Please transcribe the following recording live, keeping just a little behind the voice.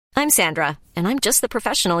I'm Sandra, and I'm just the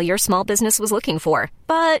professional your small business was looking for.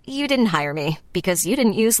 But you didn't hire me because you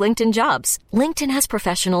didn't use LinkedIn Jobs. LinkedIn has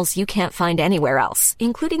professionals you can't find anywhere else,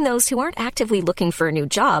 including those who aren't actively looking for a new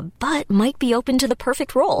job, but might be open to the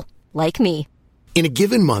perfect role, like me. In a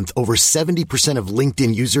given month, over 70% of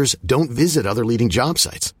LinkedIn users don't visit other leading job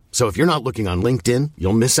sites. So if you're not looking on LinkedIn,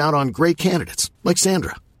 you'll miss out on great candidates like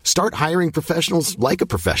Sandra. Start hiring professionals like a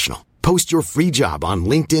professional. Post your free job on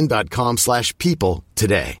linkedin.com/people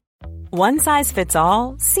today. One size fits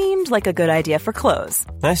all seemed like a good idea for clothes.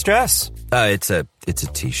 Nice dress. It's a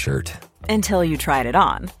t-shirt. Until you tried it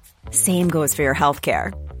on. Same goes for your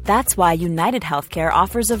healthcare. That's why United Healthcare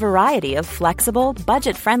offers a variety of flexible,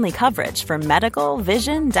 budget-friendly coverage for medical,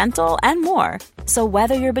 vision, dental, and more. So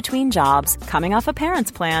whether you're between jobs, coming off a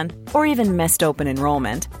parent's plan, or even missed open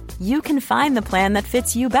enrollment, you can find the plan that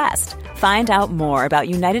fits you best. Find out more about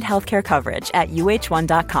United Healthcare coverage at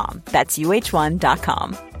uh1.com. That's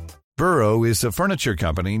uh1.com. Burrow is a furniture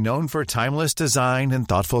company known for timeless design and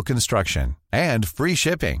thoughtful construction, and free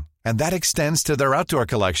shipping, and that extends to their outdoor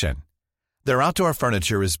collection. Their outdoor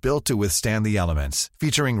furniture is built to withstand the elements,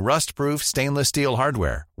 featuring rust-proof stainless steel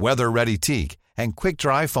hardware, weather-ready teak, and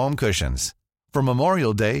quick-dry foam cushions. For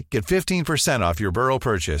Memorial Day, get 15% off your Burrow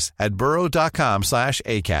purchase at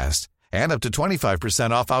burrow.com/ACAST and up to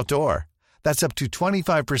 25% off outdoor. That's up to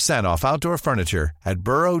 25% off outdoor furniture at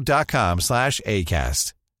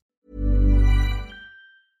burrow.com/ACAST.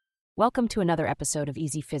 Welcome to another episode of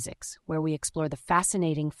Easy Physics, where we explore the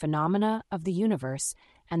fascinating phenomena of the universe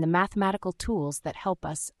and the mathematical tools that help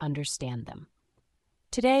us understand them.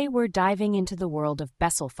 Today, we're diving into the world of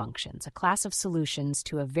Bessel functions, a class of solutions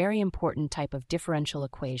to a very important type of differential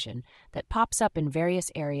equation that pops up in various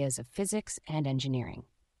areas of physics and engineering.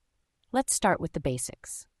 Let's start with the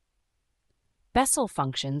basics. Bessel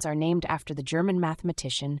functions are named after the German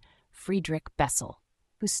mathematician Friedrich Bessel,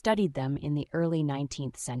 who studied them in the early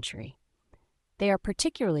 19th century. They are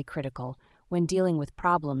particularly critical when dealing with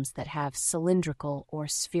problems that have cylindrical or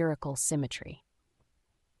spherical symmetry.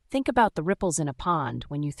 Think about the ripples in a pond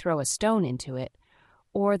when you throw a stone into it,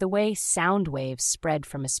 or the way sound waves spread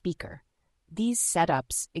from a speaker. These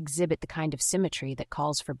setups exhibit the kind of symmetry that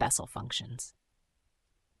calls for Bessel functions.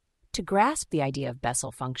 To grasp the idea of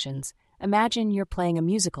Bessel functions, imagine you're playing a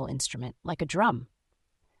musical instrument, like a drum.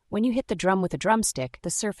 When you hit the drum with a drumstick, the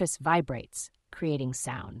surface vibrates, creating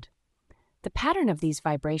sound. The pattern of these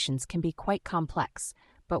vibrations can be quite complex,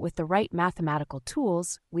 but with the right mathematical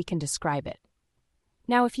tools, we can describe it.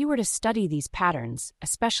 Now, if you were to study these patterns,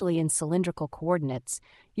 especially in cylindrical coordinates,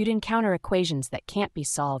 you'd encounter equations that can't be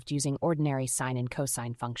solved using ordinary sine and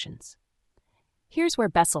cosine functions. Here's where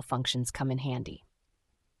Bessel functions come in handy.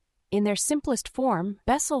 In their simplest form,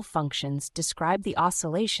 Bessel functions describe the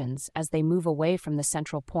oscillations as they move away from the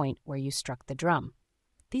central point where you struck the drum.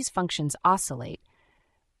 These functions oscillate,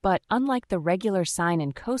 but unlike the regular sine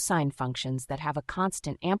and cosine functions that have a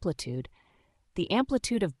constant amplitude, the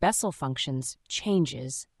amplitude of Bessel functions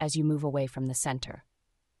changes as you move away from the center.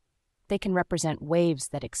 They can represent waves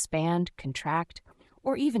that expand, contract,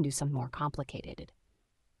 or even do something more complicated.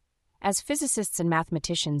 As physicists and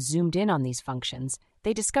mathematicians zoomed in on these functions,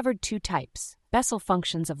 they discovered two types: Bessel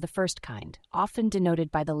functions of the first kind, often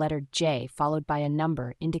denoted by the letter J followed by a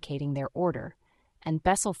number indicating their order, and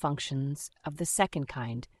Bessel functions of the second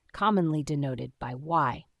kind, commonly denoted by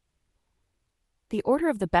Y. The order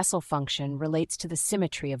of the Bessel function relates to the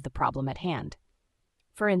symmetry of the problem at hand.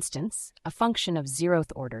 For instance, a function of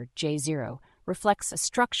zeroth order, J0, reflects a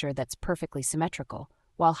structure that's perfectly symmetrical,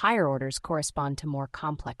 while higher orders correspond to more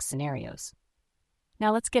complex scenarios.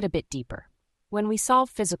 Now let's get a bit deeper. When we solve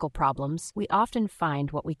physical problems, we often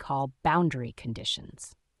find what we call boundary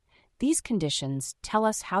conditions. These conditions tell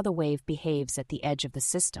us how the wave behaves at the edge of the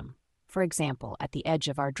system, for example, at the edge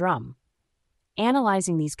of our drum.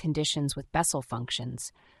 Analyzing these conditions with Bessel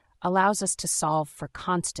functions allows us to solve for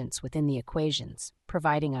constants within the equations,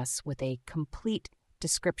 providing us with a complete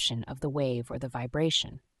description of the wave or the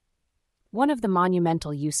vibration. One of the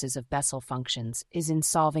monumental uses of Bessel functions is in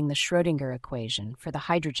solving the Schrödinger equation for the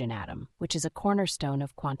hydrogen atom, which is a cornerstone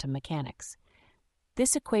of quantum mechanics.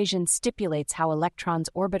 This equation stipulates how electrons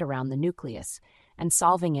orbit around the nucleus, and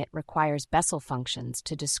solving it requires Bessel functions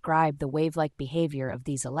to describe the wave-like behavior of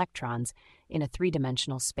these electrons in a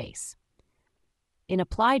three-dimensional space. In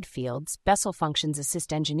applied fields, Bessel functions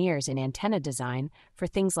assist engineers in antenna design for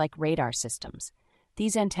things like radar systems.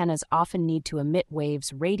 These antennas often need to emit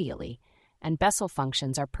waves radially, and Bessel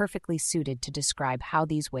functions are perfectly suited to describe how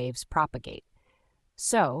these waves propagate.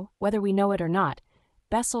 So, whether we know it or not,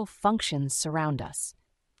 Bessel functions surround us,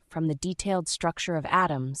 from the detailed structure of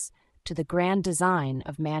atoms to the grand design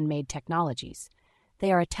of man-made technologies.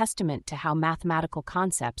 They are a testament to how mathematical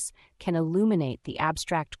concepts can illuminate the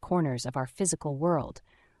abstract corners of our physical world,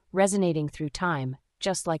 resonating through time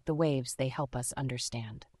just like the waves they help us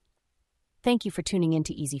understand. Thank you for tuning in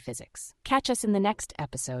to Easy Physics. Catch us in the next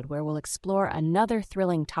episode where we'll explore another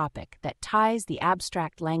thrilling topic that ties the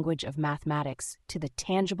abstract language of mathematics to the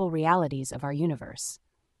tangible realities of our universe.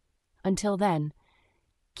 Until then,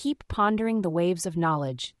 keep pondering the waves of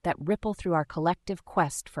knowledge that ripple through our collective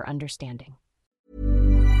quest for understanding.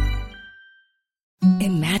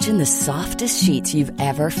 Imagine the softest sheets you've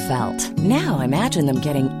ever felt. Now imagine them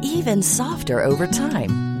getting even softer over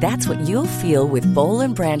time. That's what you'll feel with Boll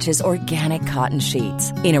 & Branch's organic cotton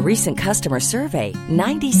sheets. In a recent customer survey,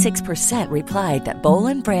 96% replied that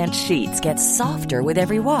Boll & Branch sheets get softer with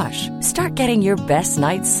every wash. Start getting your best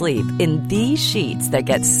night's sleep in these sheets that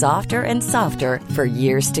get softer and softer for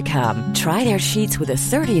years to come. Try their sheets with a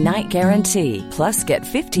 30-night guarantee. Plus, get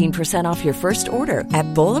 15% off your first order at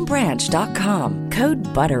bollandbranch.com. Code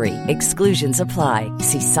BUTTERY. Exclusions apply.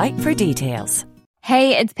 See site for details.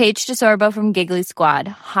 Hey, it's Paige DeSorbo from Giggly Squad.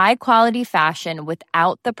 High quality fashion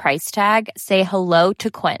without the price tag. Say hello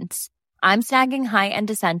to Quince. I'm snagging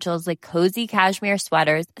high-end essentials like cozy cashmere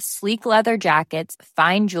sweaters, sleek leather jackets,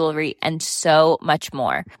 fine jewelry, and so much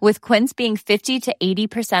more. With Quince being 50 to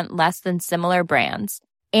 80% less than similar brands.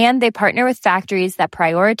 And they partner with factories that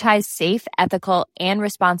prioritize safe, ethical, and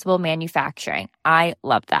responsible manufacturing. I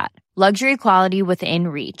love that. Luxury quality within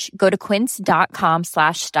reach. Go to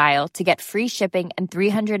quince.com/style to get free shipping and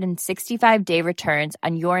 365-day returns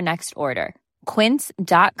on your next order.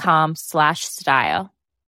 Quince.com/style.